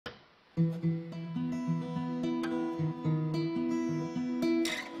Okay,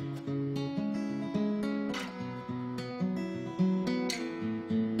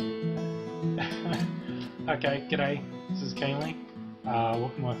 g'day, this is Keenly.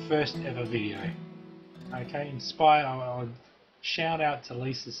 Welcome to my first ever video. Okay, inspired, I'll shout out to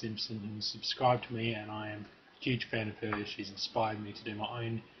Lisa Simpson, who subscribed to me, and I am a huge fan of hers. She's inspired me to do my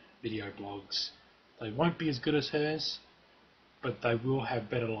own video blogs. They won't be as good as hers, but they will have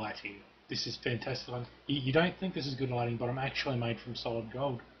better lighting. This is fantastic. You don't think this is good lighting, but I'm actually made from solid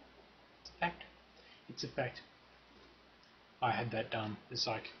gold. It's a fact. It's a fact. I had that done. It's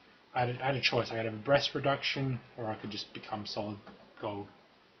like, I had a choice. I could have a breast reduction, or I could just become solid gold.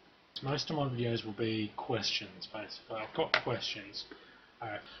 So most of my videos will be questions, basically. I've got questions.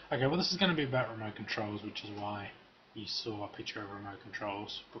 Alright. Okay, well this is going to be about remote controls, which is why you saw a picture of remote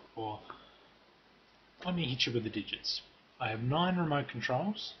controls before. Let me hit you with the digits. I have 9 remote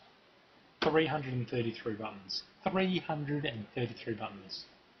controls, 333 buttons. 333 buttons.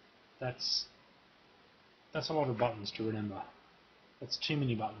 That's a lot of buttons to remember. That's too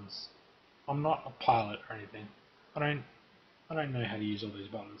many buttons. I'm not a pilot or anything. I don't know how to use all these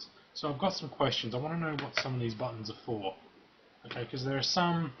buttons. So I've got some questions. I want to know what some of these buttons are for. Okay, because there are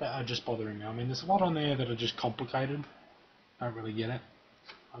some that are just bothering me. I mean, there's a lot on there that are just complicated. I don't really get it.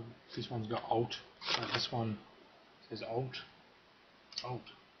 This one's got Alt. This one says Alt. Alt.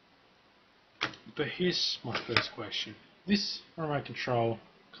 But here's my first question. This remote control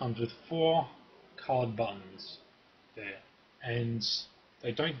comes with 4 coloured buttons there, and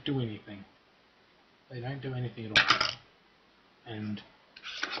they don't do anything. They don't do anything at all. And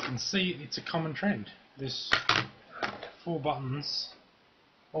you can see it's a common trend. There's 4 buttons,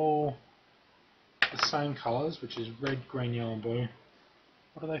 all the same colours, which is red, green, yellow and blue.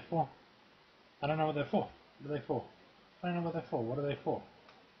 What are they for? I don't know what they're for. What are they for? I don't know what they're for. What are they for?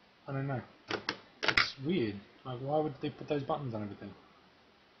 I don't know. It's weird. Like, why would they put those buttons on everything?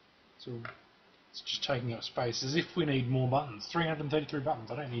 So it's just taking up space, as if we need more buttons. 333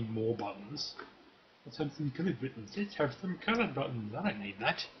 buttons. I don't need more buttons. Let's have some coloured buttons. Let's have some coloured buttons. I don't need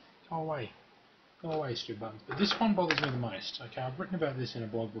that. Go away. Go away, stupid buttons. But this one bothers me the most. Okay, I've written about this in a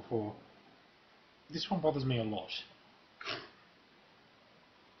blog before. This one bothers me a lot.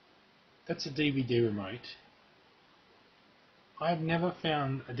 That's a DVD remote. I've never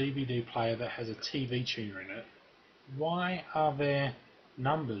found a DVD player that has a TV tuner in it. Why are there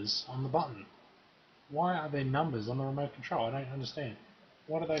numbers on the button? Why are there numbers on the remote control? I don't understand.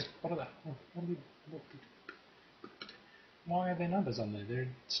 What are they? Why are there numbers on there?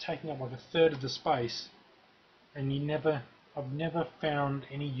 It's taking up like a third of the space, and I've never found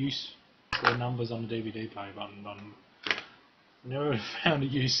any use for the numbers on the DVD player button. Never found a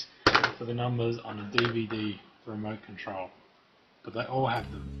use for the numbers on a DVD remote control, but they all have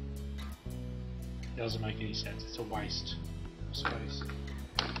them. It doesn't make any sense. It's a waste of space.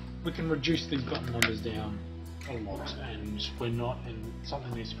 We can reduce these button numbers down a lot, and we're not, and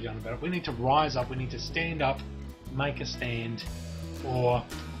something needs to be done about it. We need to rise up, we need to stand up, make a stand, or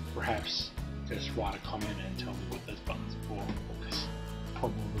perhaps just write a comment and tell me what those buttons are for, because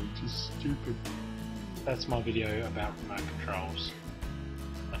probably just stupid. That's my video about remote controls.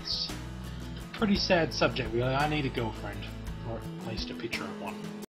 That's a pretty sad subject, really. I need a girlfriend, or at least a picture of one.